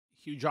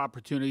huge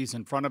opportunities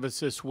in front of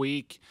us this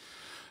week.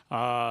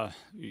 I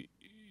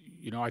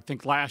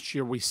think last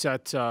year we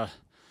set the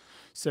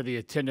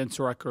attendance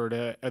record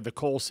at the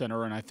Kohl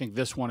Center, and I think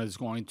this one is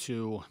going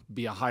to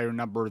be a higher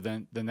number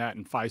than that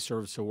in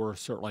Fiserv. So we're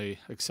certainly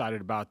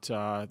excited about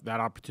that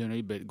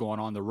opportunity, but going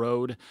on the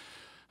road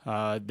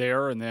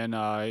there, and then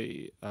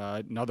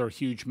another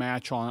huge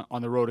match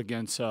on the road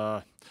against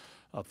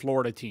a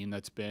Florida team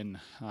that's been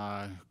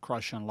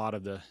crushing a lot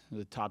of the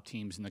top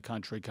teams in the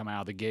country coming out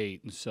of the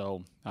gate. And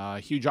so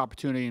huge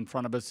opportunity in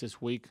front of us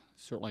this week.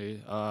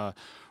 Certainly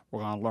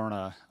we're going to learn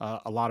a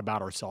lot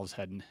about ourselves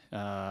heading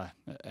at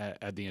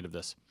the end of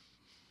this.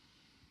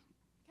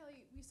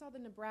 Kelly, we saw the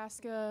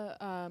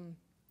Nebraska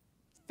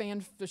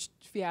fan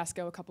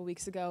fiasco a couple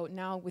weeks ago.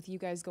 Now with you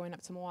guys going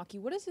up to Milwaukee,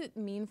 what does it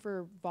mean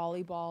for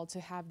volleyball to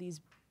have these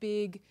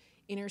big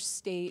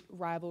interstate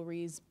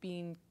rivalries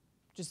being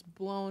just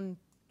blown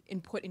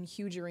and put in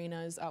huge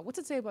arenas? What's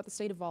it say about the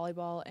state of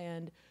volleyball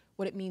and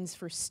what it means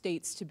for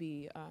states to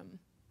be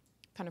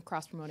kind of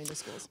cross-promoting the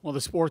schools? Well,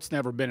 the sport's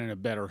never been in a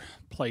better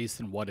place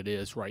than what it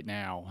is right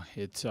now.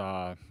 It's,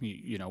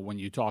 when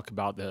you talk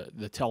about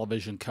the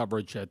television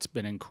coverage that's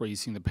been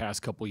increasing the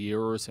past couple of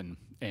years and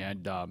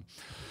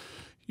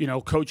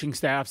coaching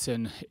staffs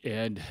and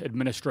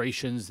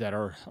administrations that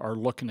are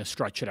looking to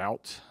stretch it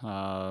out,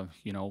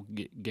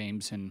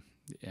 games in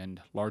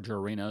larger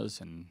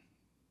arenas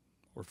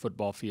or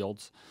football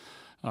fields,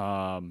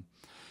 and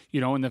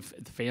the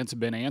fans have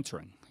been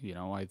answering.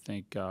 I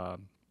think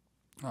the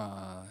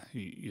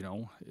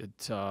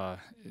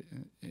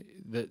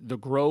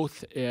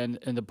growth and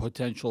the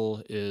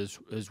potential is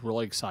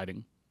really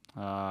exciting,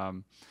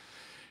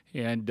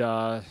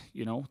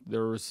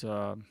 there's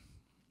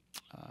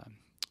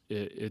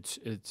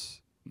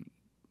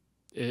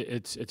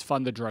it's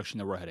fun the direction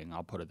that we're heading.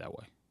 I'll put it that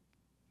way.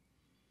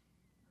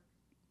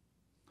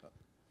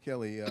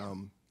 Kelly,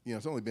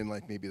 it's only been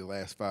like maybe the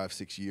last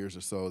 5-6 years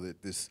or so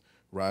that this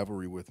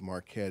rivalry with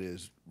Marquette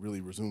is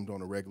really resumed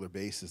on a regular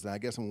basis. And I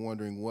guess I'm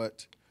wondering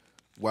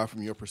why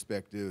from your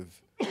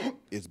perspective,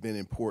 it's been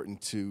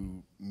important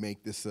to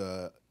make this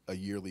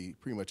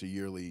pretty much a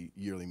yearly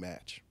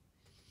match.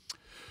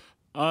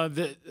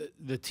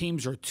 The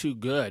teams are too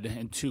good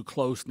and too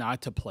close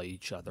not to play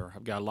each other.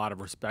 I've got a lot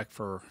of respect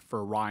for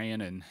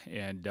Ryan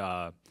and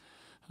the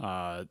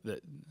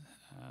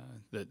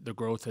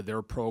growth of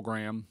their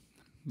program.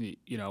 But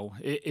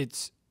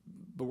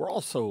we're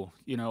also,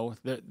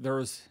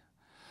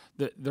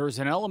 there's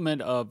an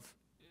element of,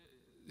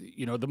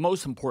 the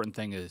most important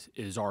thing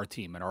is our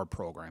team and our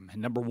program.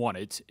 And number one,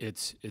 it's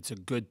a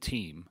good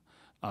team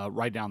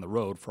right down the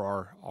road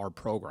for our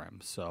program.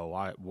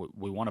 So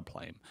we want to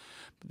play them.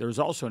 But there's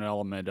also an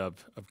element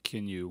of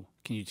can you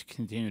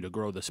continue to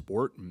grow the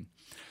sport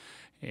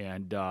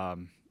and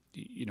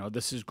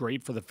this is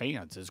great for the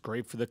fans. It's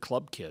great for the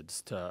club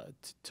kids to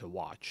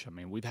watch. I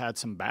mean, we've had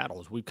some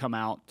battles. We've come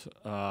out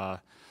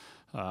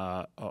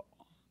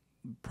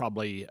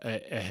probably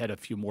ahead a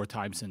few more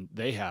times than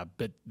they have,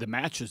 but the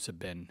matches have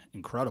been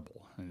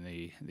incredible, and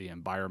the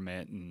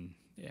environment and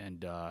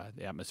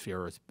the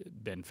atmosphere has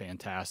been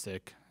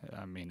fantastic.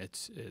 I mean,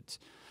 it's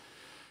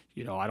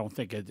I don't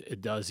think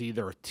it does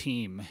either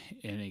team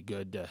any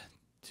good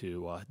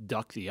to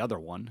duck the other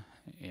one,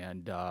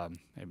 and I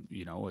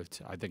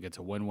think it's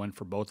a win-win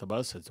for both of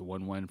us. It's a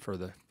win-win for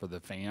the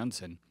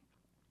fans, and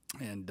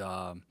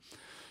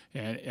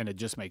it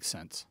just makes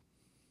sense.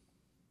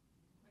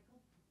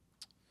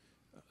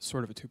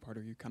 Sort of a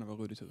two-parter. You kind of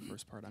alluded to the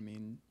first part. I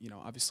mean,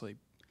 obviously,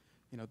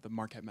 the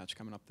Marquette match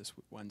coming up this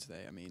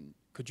Wednesday. I mean,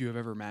 could you have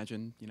ever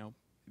imagined,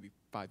 maybe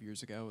 5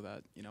 years ago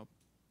that,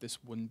 this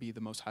wouldn't be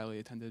the most highly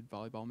attended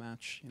volleyball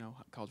match,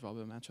 college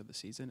volleyball match of the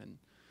season? And,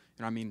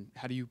 I mean,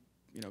 how do you,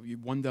 you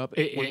wound up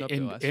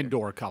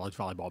indoor college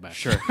volleyball match.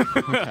 Sure.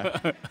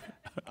 Okay.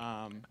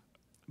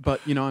 But,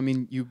 I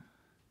mean, you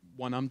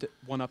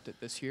one-upped it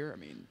this year. I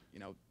mean,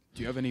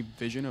 do you have any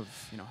vision of,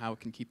 how it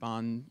can keep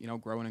on,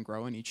 growing and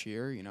growing each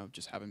year,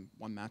 just having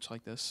one match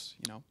like this,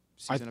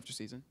 season after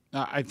season?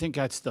 I think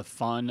that's the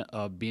fun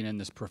of being in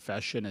this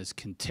profession, is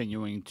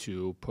continuing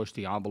to push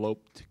the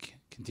envelope, to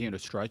continue to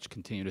stretch,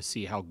 continue to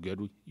see how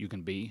good you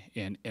can be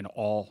in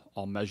all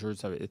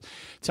measures of it.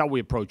 It's how we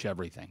approach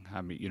everything.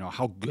 I mean,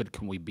 how good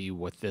can we be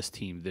with this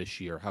team this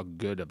year? How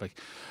good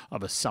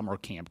of a summer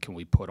camp can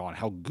we put on?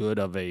 How good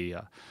of a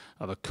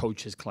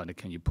coaches clinic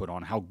can you put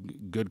on? How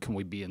good can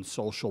we be in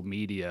social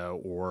media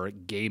or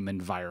game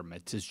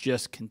environments? It's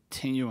just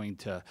continuing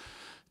to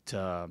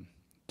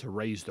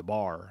raise the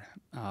bar.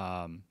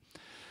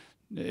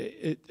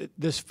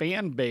 This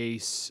fan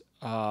base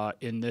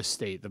in this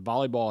state, the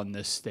volleyball in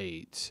this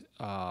state,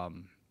 I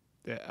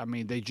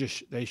mean,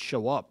 they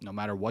show up no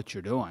matter what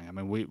you're doing. I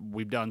mean,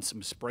 we've done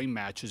some spring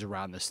matches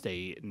around the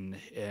state, and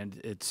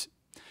it's,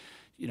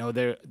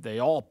 they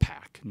all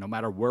pack no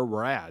matter where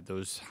we're at.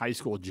 Those high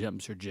school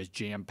gyms are just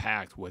jam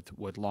packed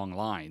with long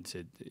lines.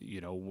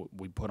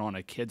 We put on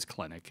a kids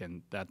clinic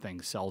and that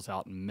thing sells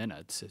out in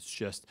minutes. It's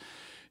just.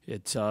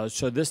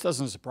 So this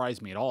doesn't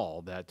surprise me at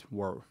all that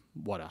we're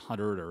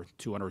 100 or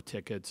 200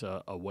 tickets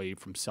away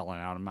from selling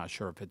out. I'm not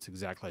sure if it's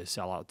exactly a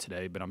sellout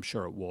today, but I'm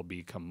sure it will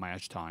be come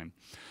match time.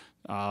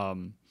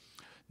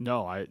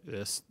 No,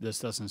 this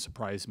doesn't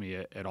surprise me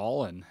at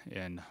all,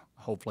 and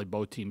hopefully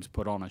both teams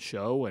put on a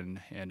show, and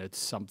it's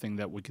something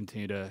that we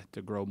continue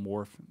to grow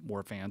more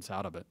fans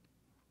out of it.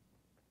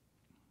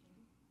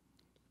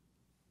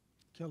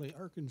 Kelly,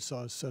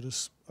 Arkansas set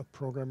a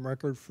program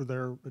record for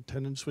their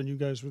attendance when you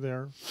guys were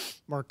there.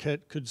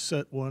 Marquette could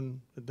set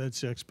one.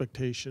 That's the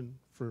expectation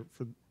for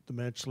the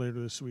match later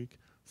this week.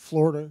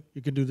 Florida,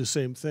 you can do the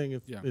same thing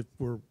if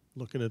we're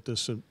looking at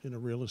this in a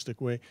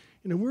realistic way.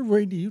 In a weird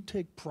way, do you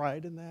take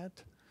pride in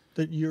that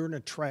you're an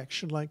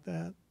attraction like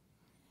that?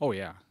 Oh,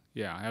 yeah.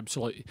 Yeah,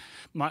 absolutely.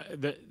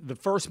 The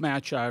first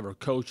match I ever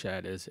coached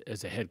at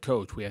as a head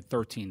coach, we had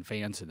 13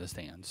 fans in the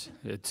stands.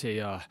 It's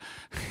a,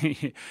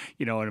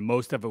 and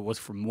most of it was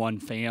from one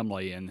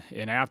family. And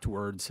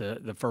afterwards,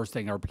 the first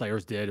thing our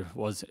players did it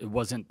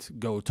wasn't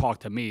go talk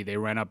to me. They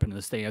ran up into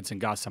the stands and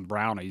got some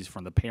brownies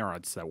from the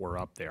parents that were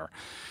up there.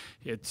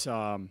 It's,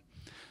 I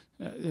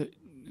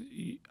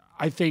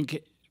think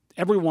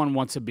everyone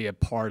wants to be a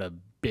part of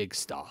big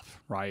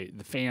stuff, right?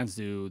 The fans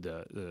do,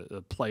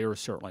 the players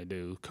certainly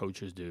do,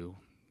 coaches do,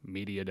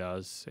 media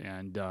does,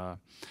 and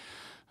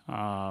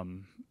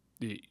and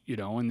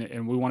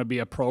we want to be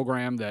a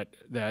program that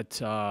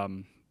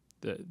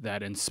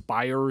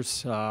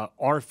inspires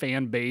our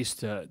fan base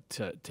to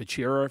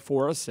cheer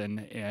for us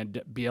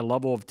and be a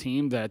level of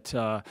team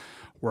that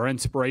we're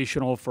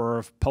inspirational for our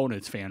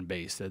opponent's fan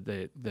base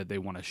that they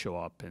want to show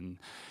up. And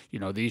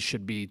these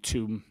should be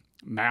two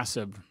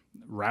massive,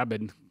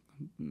 rabid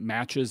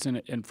matches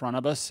in front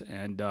of us,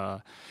 and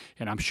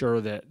I'm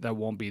sure that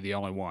won't be the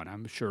only one.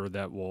 I'm sure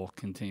that will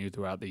continue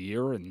throughout the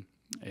year, and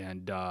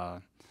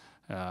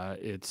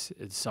it's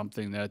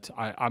something that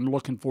I'm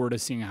looking forward to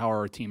seeing how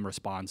our team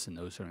responds in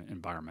those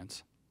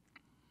environments.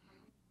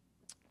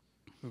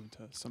 Moving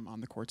to some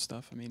on-the-court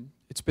stuff. I mean,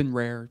 it's been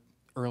rare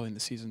early in the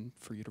season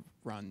for you to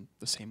run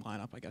the same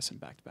lineup, I guess, in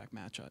back-to-back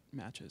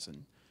matches,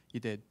 and you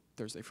did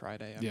Thursday,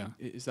 Friday. I mean,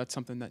 is that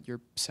something that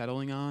you're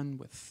settling on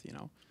with,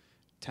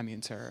 Temi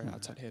and Sarah,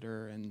 outside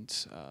hitter, and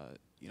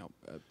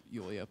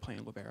Yulia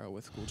playing libero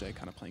with Cool J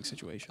kind of playing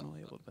situationally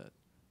a little bit?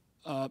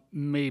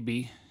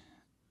 Maybe.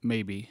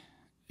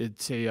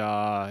 It's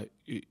a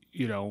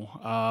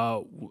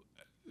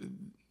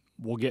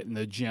we'll get in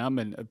the gym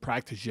and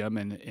practice gym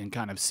and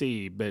kind of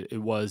see, but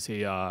it was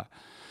I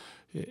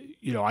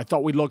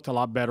thought we looked a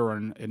lot better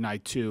in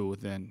night 2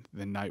 than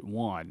night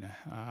 1,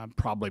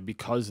 probably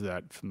because of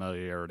that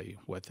familiarity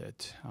with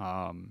it.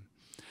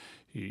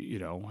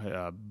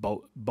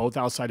 Both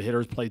outside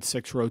hitters played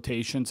 6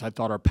 rotations. I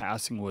thought our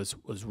passing was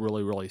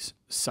really, really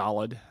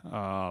solid.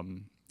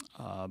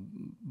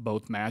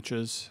 Both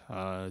matches,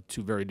 2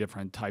 very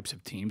different types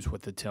of teams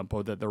with the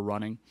tempo that they're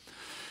running,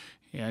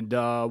 and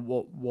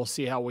we'll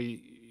see how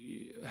we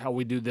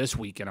do this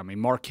weekend. I mean,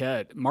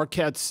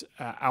 Marquette's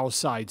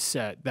outside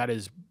set, that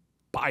is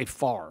by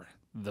far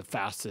the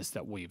fastest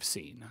that we've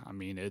seen. I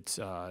mean, it's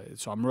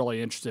so I'm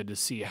really interested to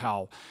see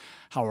how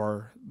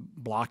our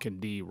block and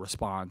D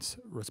responds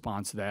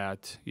to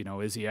that.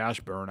 Izzy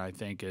Ashburn, I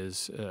think,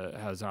 has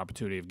an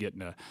opportunity of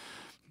getting a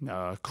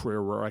career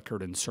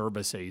record in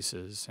service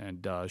aces,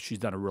 and she's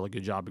done a really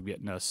good job of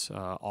getting us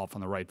off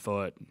on the right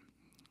foot.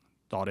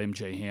 Thought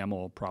MJ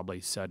Hamill probably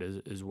said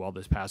as well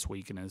this past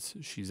weekend as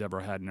she's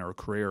ever had in her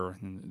career,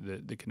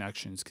 and the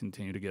connections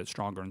continue to get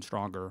stronger and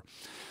stronger.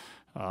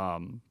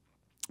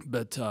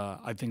 But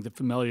I think the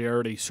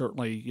familiarity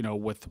certainly,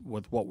 with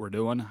what we're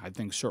doing, I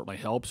think certainly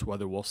helps.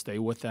 Whether we'll stay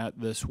with that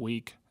this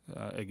week,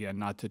 again,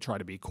 not to try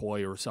to be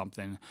coy or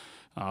something.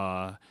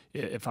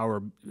 If I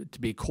were to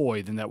be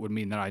coy, then that would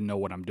mean that I know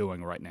what I'm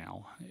doing right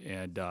now,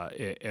 and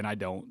I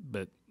don't.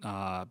 But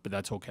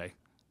that's okay.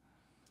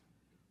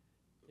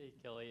 Hey,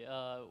 Kelly.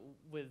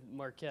 With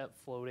Marquette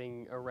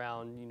floating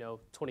around,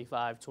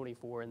 25,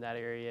 24 in that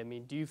area, I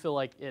mean, do you feel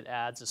like it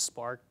adds a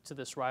spark to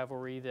this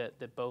rivalry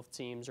that both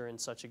teams are in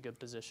such a good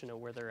position of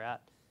where they're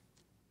at?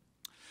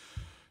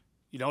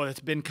 It's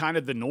been kind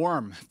of the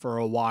norm for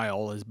a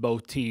while, as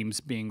both teams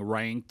being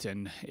ranked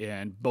and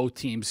both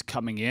teams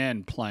coming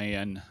in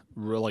playing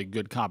really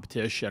good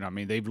competition. I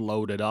mean, they've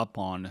loaded up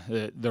on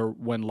their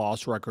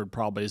win-loss record.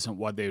 Probably isn't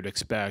what they would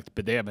expect,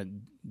 but they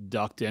haven't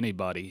ducked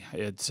anybody.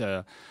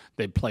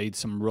 They played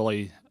some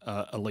really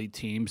elite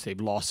teams. They've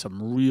lost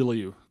some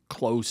really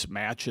close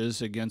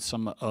matches against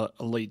some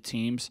elite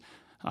teams.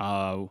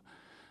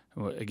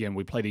 Again,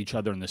 we played each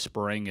other in the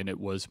spring, and it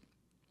was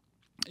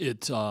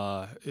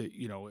a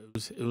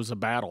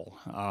battle.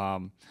 I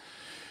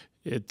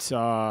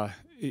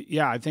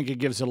think it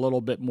gives a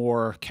little bit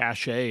more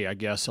cachet, I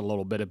guess, a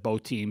little bit if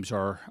both teams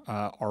are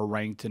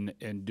ranked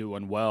and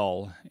doing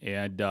well.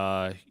 And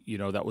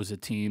that was a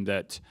team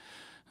that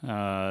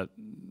I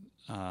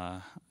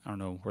don't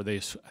know, I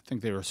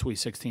think they were a Sweet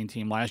 16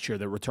 team last year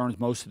that returns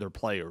most of their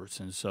players,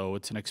 and so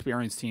it's an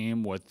experienced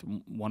team with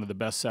one of the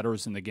best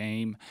setters in the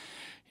game,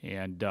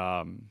 and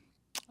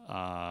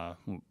I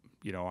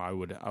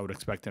would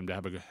expect them to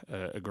have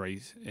a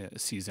great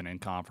season in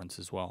conference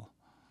as well.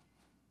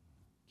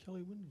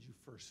 Kelly, when did you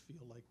first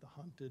feel like the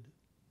hunted?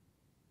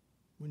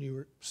 When you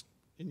were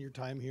in your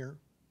time here?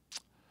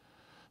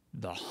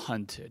 The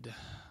hunted.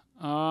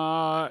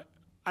 I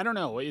don't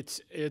know.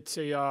 It's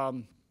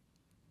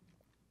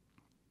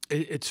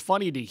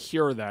funny to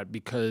hear that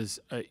because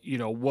you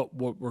know what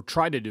we're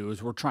trying to do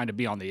is we're trying to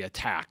be on the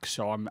attack.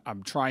 So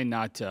I'm trying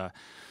not to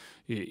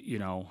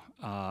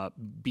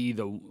be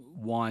the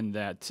one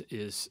that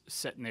is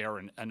sitting there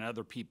and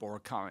other people are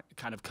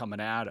kind of coming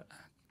at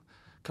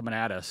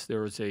us.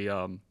 There's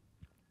a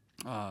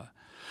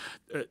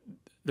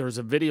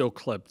video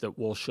clip that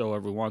we'll show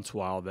every once in a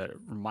while that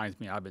reminds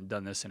me, I haven't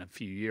done this in a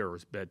few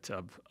years, but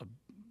of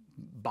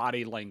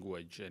body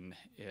language, and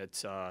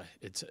it's a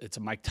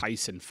Mike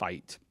Tyson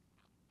fight,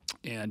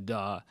 and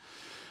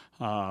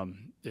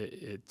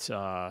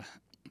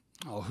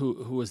who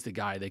was the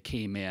guy that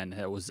came in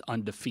that was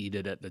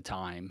undefeated at the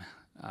time?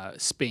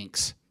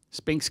 Spinks.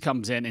 Spinks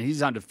comes in, and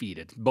he's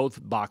undefeated. Both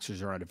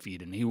boxers are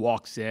undefeated. And he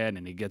walks in,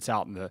 and he gets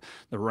out in the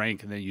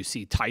rink, and then you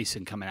see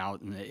Tyson coming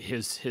out, and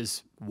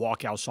his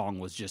walkout song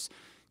was just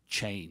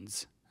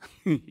chains.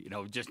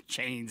 Just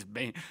chains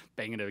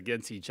banging it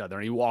against each other.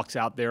 And he walks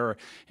out there,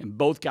 and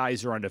both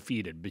guys are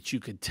undefeated, but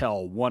you could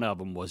tell one of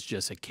them was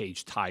just a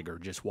caged tiger,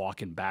 just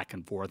walking back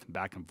and forth and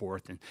back and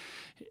forth. And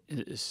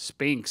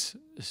Spinks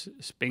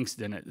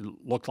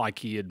didn't look like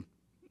he'd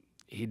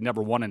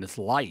never won in his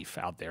life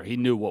out there. He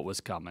knew what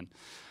was coming.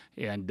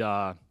 And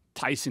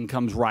Tyson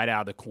comes right out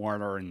of the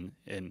corner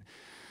and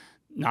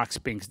knocks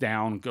Spinks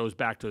down, goes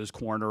back to his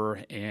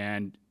corner,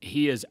 and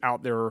he is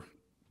out there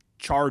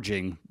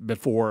charging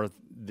before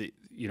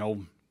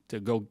to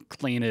go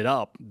clean it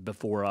up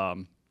before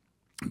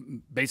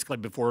basically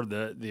before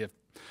the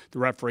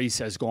referee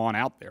says go on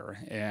out there.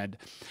 And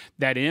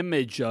that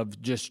image of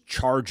just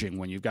charging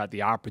when you've got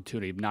the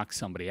opportunity to knock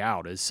somebody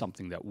out is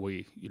something that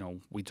we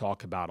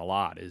talk about a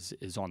lot is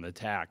on the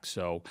attack.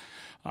 So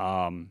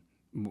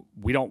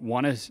we don't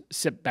want to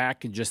sit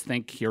back and just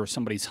think here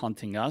somebody's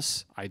hunting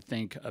us. I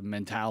think a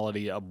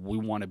mentality of we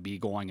want to be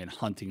going and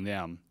hunting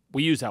them.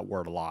 We use that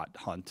word a lot,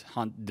 hunt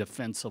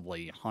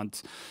defensively,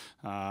 hunt,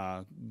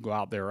 go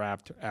out there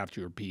after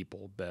your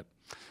people. But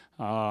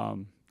I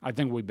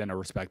think we've been a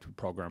respected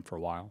program for a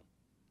while.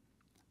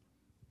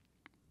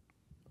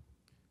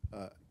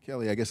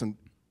 Kelly, I guess I'm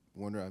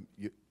wondering,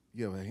 you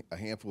have a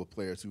handful of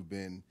players who've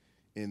been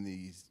in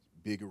these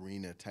big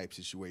arena type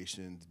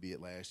situations, be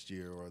it last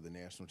year or the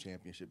national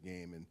championship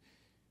game, and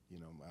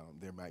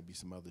there might be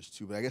some others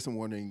too. But I guess I'm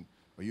wondering,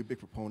 are you a big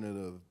proponent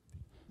of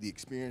the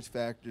experience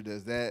factor?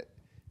 Does that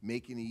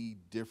make any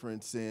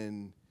difference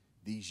in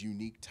these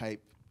unique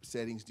type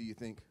settings, do you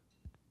think?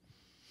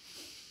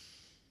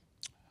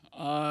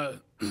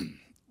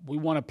 We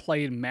want to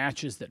play in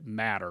matches that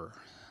matter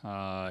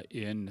on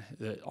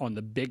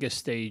the biggest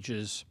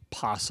stages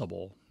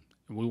possible.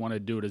 We want to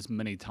do it as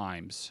many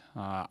times.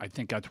 I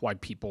think that's why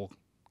people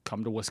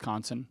come to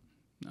Wisconsin,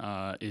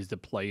 is to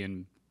play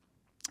in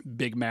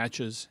big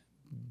matches,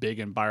 big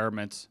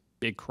environments,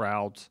 big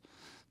crowds,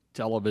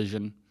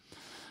 television.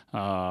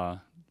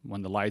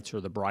 When the lights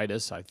are the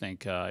brightest, I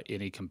think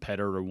any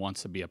competitor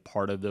wants to be a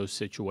part of those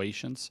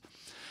situations.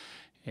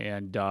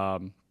 And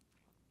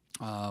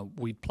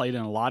we played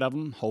in a lot of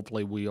them.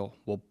 Hopefully we'll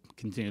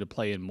continue to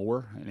play in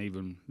more and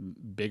even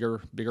bigger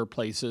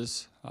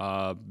places.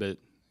 But,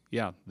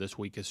 yeah, this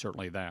week is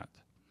certainly that.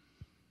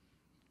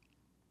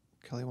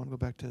 Kelly, I want to go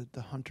back to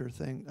the hunter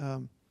thing.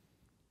 Can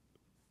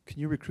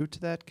you recruit to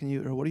that?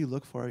 Or what do you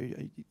look for?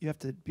 You have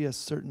to be a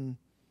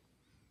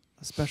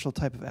special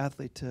type of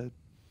athlete to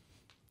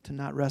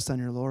not rest on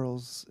your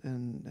laurels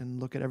and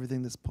look at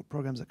everything this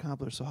program's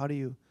accomplished. So what do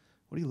you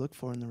look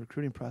for in the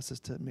recruiting process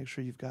to make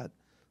sure you've got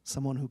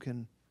someone who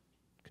can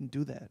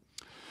do that?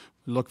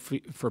 Look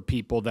for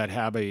people that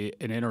have an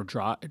inner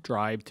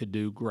drive to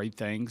do great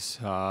things,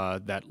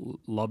 that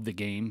love the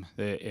game,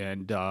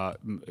 and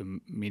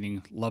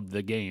meaning love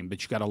the game,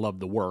 but you got to love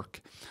the work.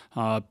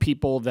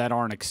 People that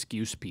aren't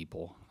excuse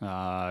people.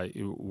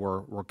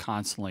 We're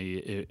constantly,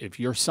 if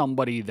you're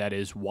somebody that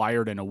is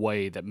wired in a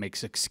way that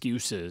makes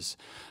excuses,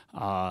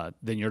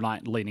 then you're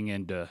not leaning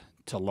into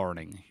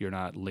learning. You're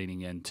not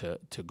leaning into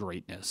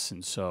greatness.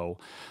 And so,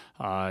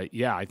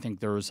 I think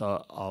there's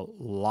a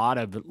lot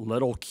of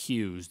little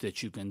cues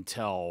that you can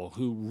tell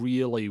who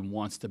really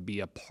wants to be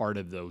a part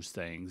of those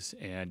things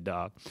and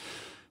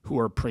who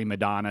are prima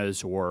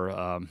donnas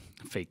or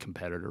fake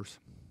competitors.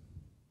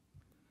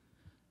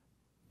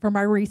 From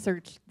our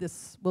research,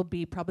 this will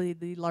be probably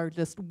the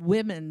largest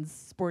women's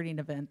sporting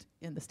event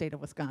in the state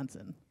of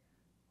Wisconsin.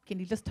 Can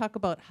you just talk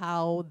about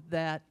how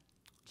that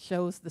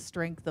shows the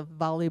strength of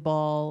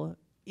volleyball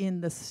in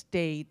the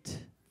state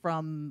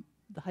from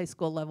the high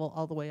school level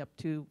all the way up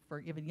to, for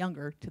even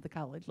younger, to the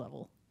college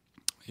level?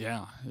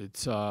 Yeah,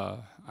 it's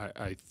I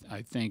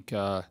think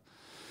girls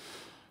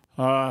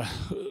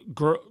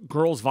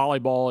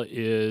volleyball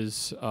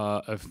is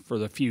for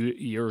the few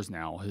years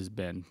now has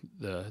been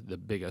the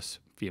biggest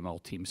female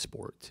team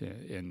sport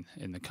in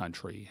the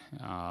country.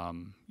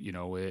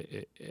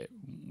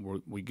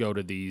 We go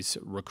to these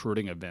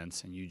recruiting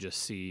events and you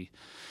just see,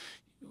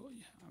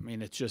 I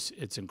mean,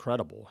 it's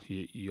incredible.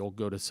 You'll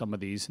go to some of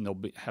these and they'll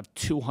have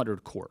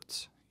 200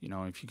 courts. You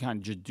know, if you kind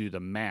of just do the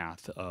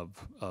math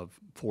of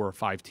 4 or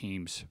 5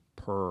 teams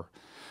per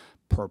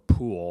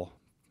pool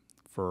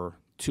for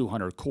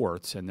 200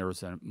 courts, and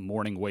there's a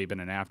morning wave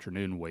and an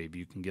afternoon wave,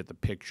 you can get the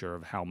picture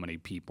of how many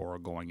people are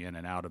going in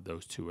and out of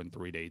those 2 and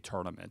 3 day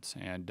tournaments.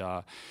 And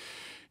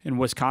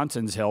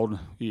Wisconsin's held,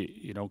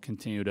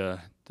 continue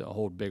to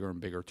hold bigger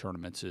and bigger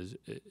tournaments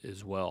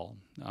as well.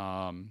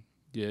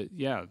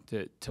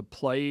 To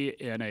play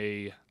in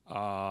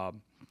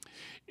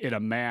a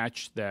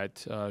match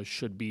that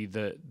should be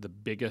the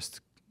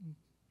biggest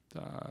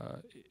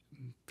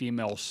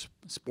female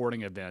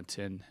sporting event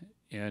in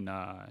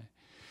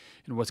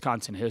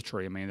Wisconsin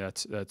history. I mean,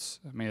 that's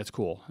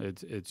cool.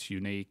 It's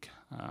unique.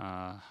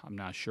 I'm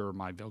not sure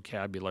my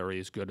vocabulary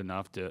is good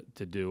enough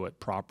to do it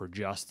proper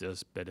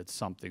justice, but it's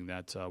something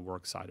that we're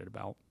excited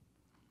about.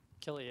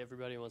 Kelly,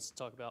 everybody wants to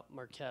talk about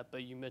Marquette,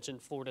 but you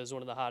mentioned Florida is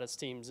one of the hottest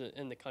teams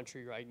in the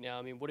country right now.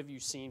 I mean, what have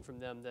you seen from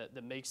them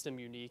that makes them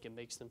unique and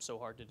makes them so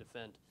hard to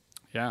defend?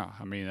 Yeah,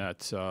 I mean,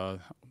 that's,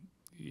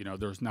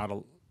 there's not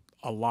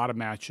a lot of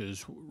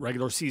matches,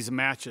 regular season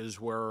matches,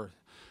 where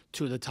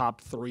 2 of the top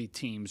 3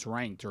 teams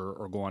ranked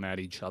are going at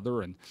each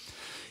other. And,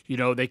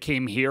 they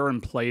came here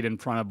and played in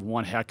front of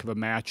one heck of a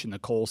match in the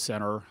Kohl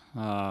Center.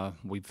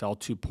 We fell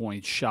 2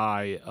 points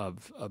shy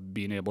of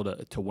being able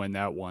to win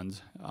that one.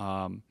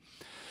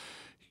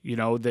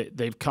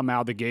 They've come out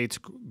of the gates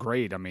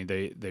great. I mean,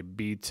 they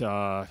beat,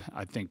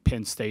 I think,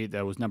 Penn State,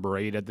 that was number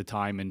 8 at the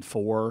time, in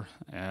 4,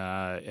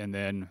 and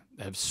then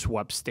have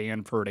swept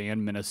Stanford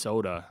and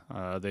Minnesota.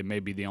 They may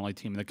be the only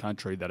team in the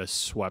country that has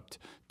swept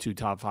 2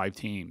 top 5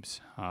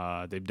 teams.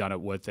 They've done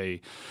it with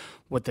a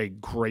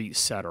great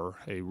setter,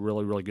 a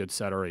really, really good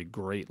setter, a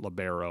great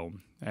libero.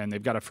 And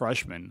they've got a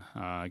freshman,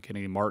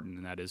 Kenny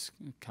Martin, that has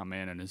come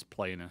in and is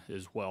playing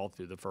as well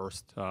through the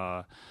first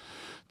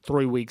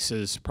 3 weeks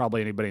as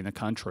probably anybody in the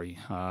country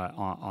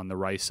on the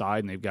right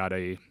side. And they've got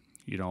the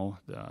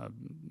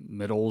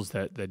middles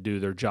that do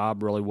their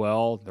job really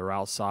well. Their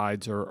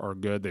outsides are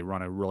good. They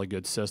run a really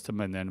good system.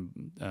 And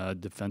then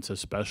defensive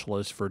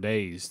specialists for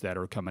days that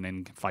are coming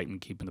in, fighting,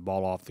 keeping the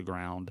ball off the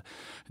ground.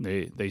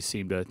 And they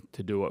seem to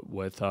do it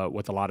with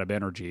a lot of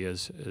energy,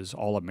 as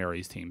all of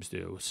Mary's teams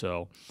do.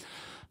 So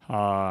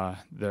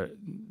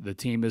the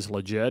team is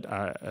legit.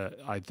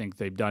 I think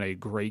they've done a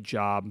great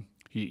job.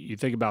 You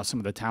think about some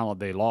of the talent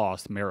they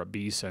lost. Merritt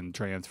Beeson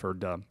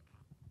transferred to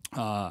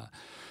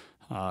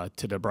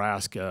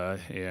Nebraska,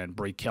 and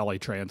Bree Kelly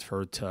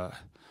transferred to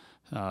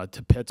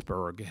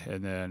Pittsburgh,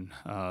 and then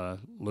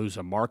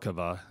Luza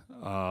Markova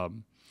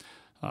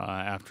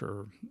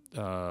after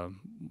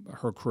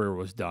her career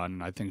was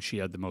done. I think she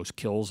had the most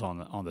kills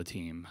on the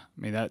team.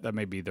 I mean, that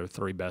may be their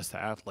 3 best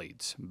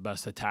athletes,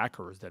 best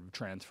attackers that have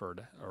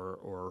transferred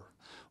or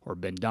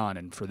been done.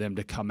 And for them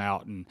to come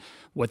out and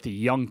with the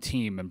young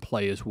team and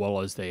play as well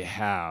as they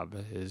have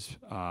is,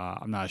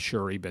 I'm not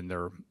sure even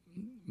their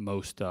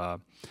most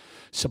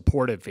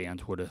supportive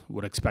fans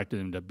would expect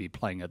them to be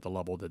playing at the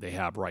level that they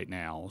have right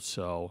now.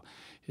 So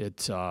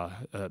it's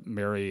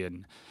Mary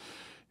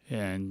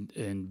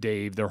and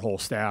Dave, their whole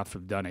staff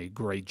have done a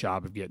great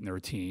job of getting their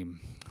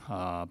team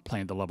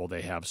playing the level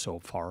they have so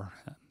far.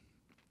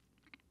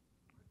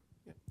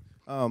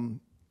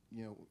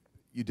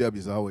 UW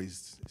is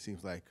always, it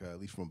seems like,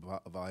 at least from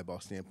a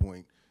volleyball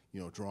standpoint,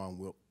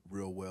 drawing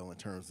real well in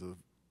terms of,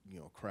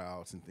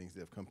 crowds and things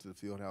that have come to the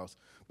field house.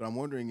 But I'm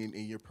wondering,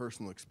 in your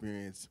personal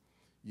experience,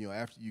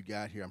 after you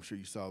got here, I'm sure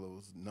you saw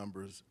those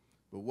numbers,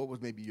 but what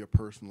was maybe your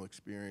personal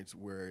experience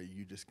where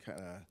you just kind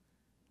of,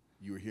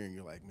 you were hearing,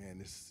 you're like, man,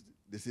 this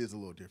is a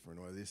little different,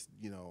 or this,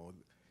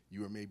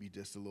 you were maybe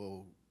just a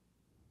little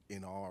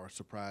in awe or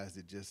surprised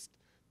at just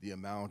the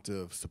amount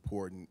of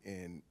support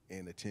and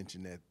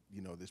attention that,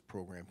 this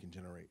program can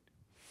generate?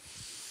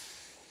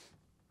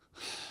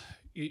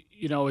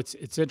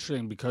 It's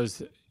interesting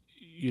because,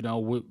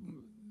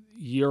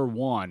 year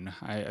one,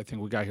 I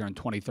think we got here in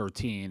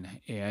 2013,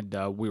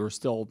 and we were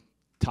still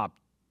top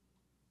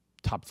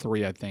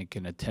 3, I think,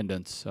 in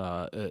attendance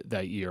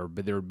that year.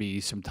 But there would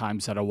be some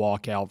times that I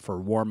walk out for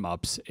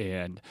warm-ups,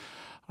 and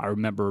I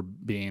remember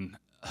being,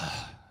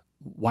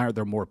 why aren't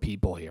there more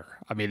people here?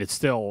 I mean, it's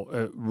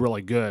still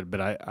really good,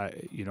 but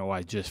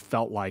I just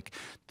felt like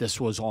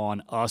this was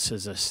on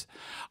us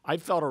I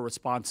felt a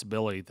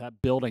responsibility.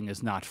 That building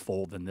is not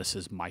full, then this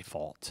is my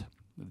fault.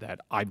 That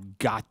I've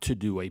got to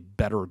do a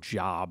better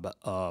job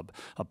of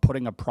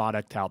putting a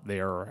product out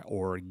there,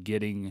 or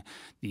getting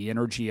the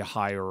energy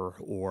higher,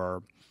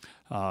 or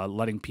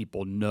letting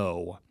people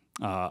know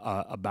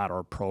about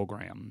our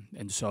program.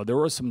 And so there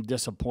were some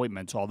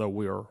disappointments, although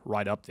we were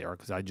right up there,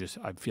 because I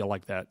feel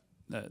like that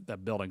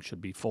building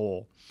should be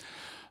full.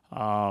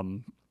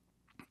 And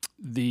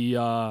then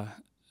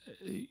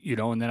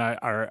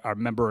I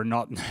remember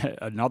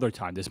another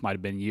time, this might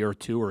have been year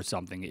 2 or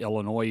something,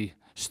 Illinois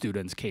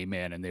students came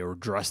in and they were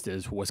dressed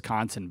as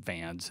Wisconsin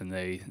fans, and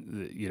they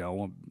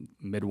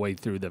midway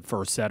through the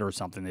first set or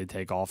something, they'd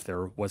take off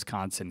their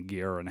Wisconsin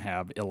gear and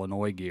have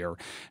Illinois gear,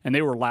 and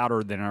they were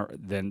louder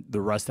than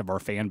the rest of our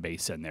fan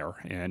base in there.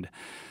 And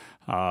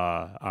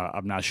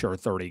I'm not sure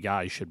 30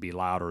 guys should be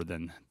louder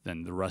than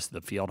the rest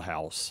of the field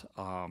house.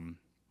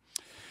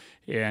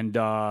 And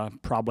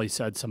probably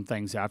said some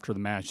things after the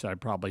match that I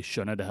probably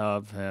shouldn't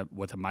have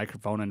with a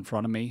microphone in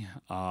front of me.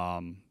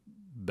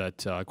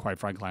 But quite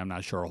frankly, I'm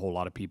not sure a whole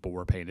lot of people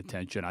were paying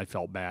attention. I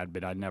felt bad,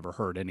 but I never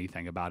heard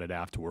anything about it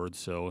afterwards.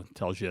 So it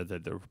tells you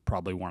that there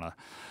probably weren't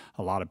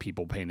a lot of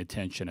people paying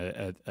attention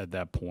at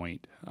that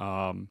point.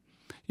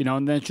 You know,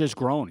 and then it's just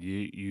grown.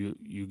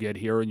 You get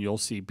here and you'll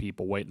see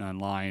people waiting on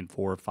line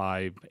 4 or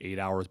 5, 8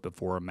 hours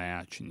before a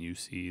match, and you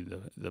see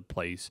the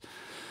place.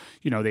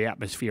 You know, the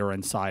atmosphere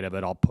inside of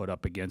it, I'll put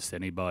up against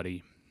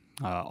anybody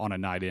on a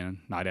night in,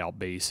 night out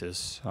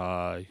basis.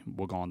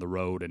 We'll go on the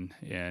road,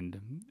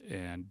 and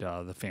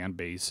the fan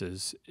base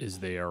is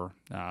there.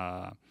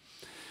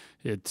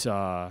 It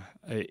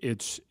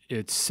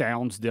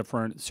sounds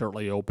different.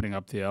 Certainly, opening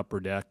up the upper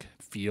deck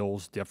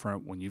feels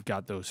different when you've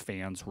got those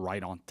fans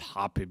right on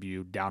top of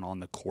you down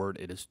on the court.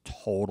 It is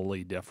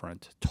totally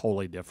different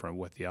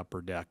with the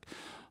upper deck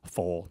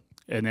full.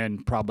 And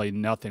then probably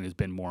nothing has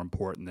been more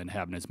important than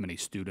having as many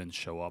students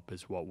show up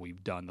as what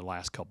we've done the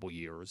last couple of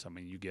years. I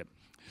mean, you get,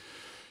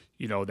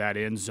 you know, that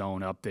end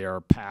zone up there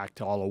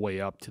packed all the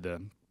way up to the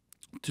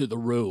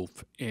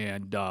roof,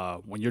 and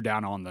when you're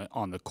down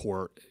on the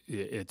court,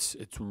 it's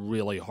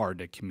really hard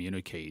to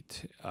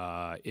communicate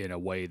in a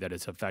way that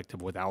is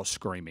effective without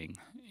screaming.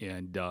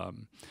 And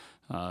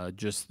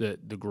just the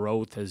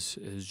growth has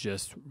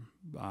just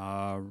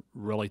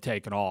really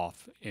taken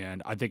off,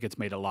 and I think it's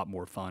made it a lot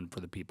more fun for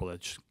the people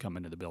that come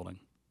into the building.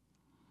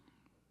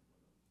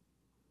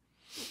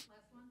 Last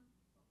one.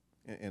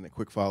 And a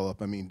quick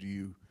follow-up. I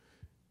mean,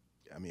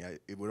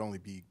 it would only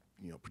be,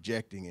 you know,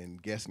 projecting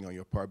and guessing on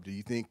your part. Do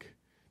you think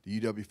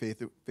the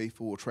UW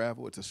faithful will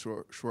travel? It's a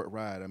short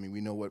ride. I mean, we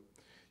know what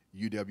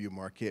UW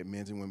Marquette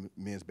men's and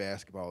women's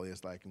basketball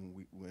is like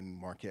when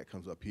Marquette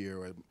comes up here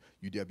or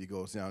UW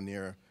goes down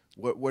there.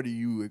 What do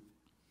you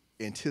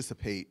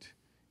anticipate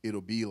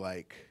it'll be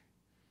like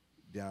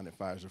down at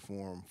Fiserv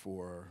Forum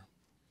for,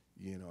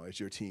 you know, as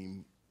your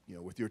team, you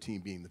know, with your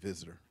team being the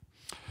visitor?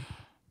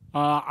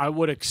 I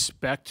would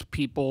expect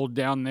people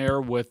down there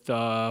with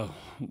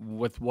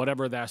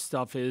whatever that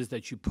stuff is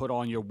that you put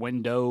on your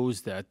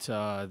windows that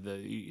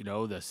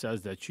that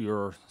says that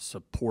you're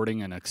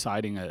supporting and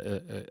exciting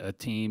a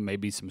team.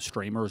 Maybe some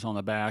streamers on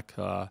the back.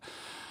 I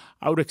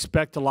would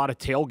expect a lot of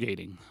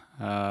tailgating.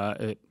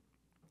 I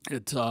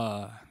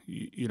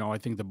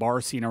think the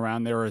bar scene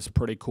around there is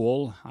pretty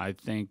cool. I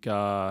think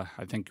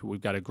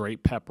we've got a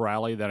great pep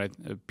rally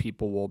that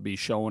people will be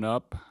showing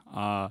up.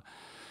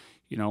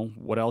 You know,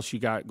 what else you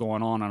got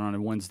going on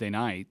a Wednesday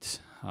night?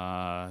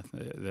 And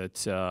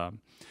this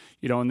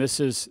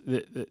is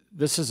a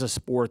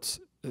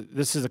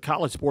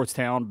college sports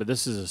town, but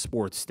this is a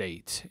sports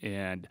state.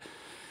 And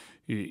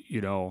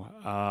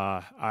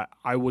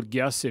I would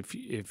guess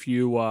if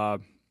you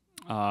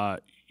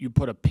you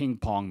put a ping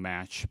pong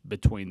match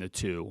between the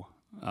two,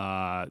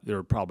 there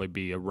would probably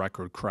be a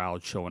record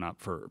crowd showing up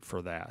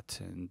for that.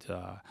 And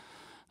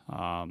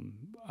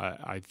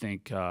I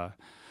think.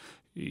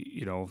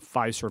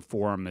 Fiserv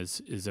Forum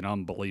is an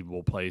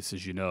unbelievable place,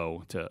 as you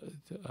know, to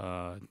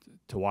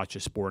watch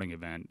a sporting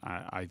event.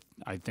 I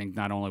think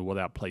not only will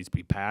that place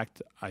be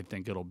packed, I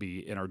think it'll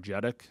be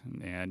energetic,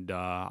 and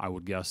I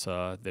would guess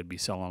they'd be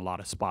selling a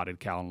lot of spotted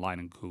cow and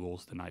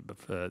Leinenkugels the night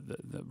before,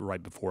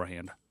 right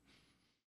beforehand.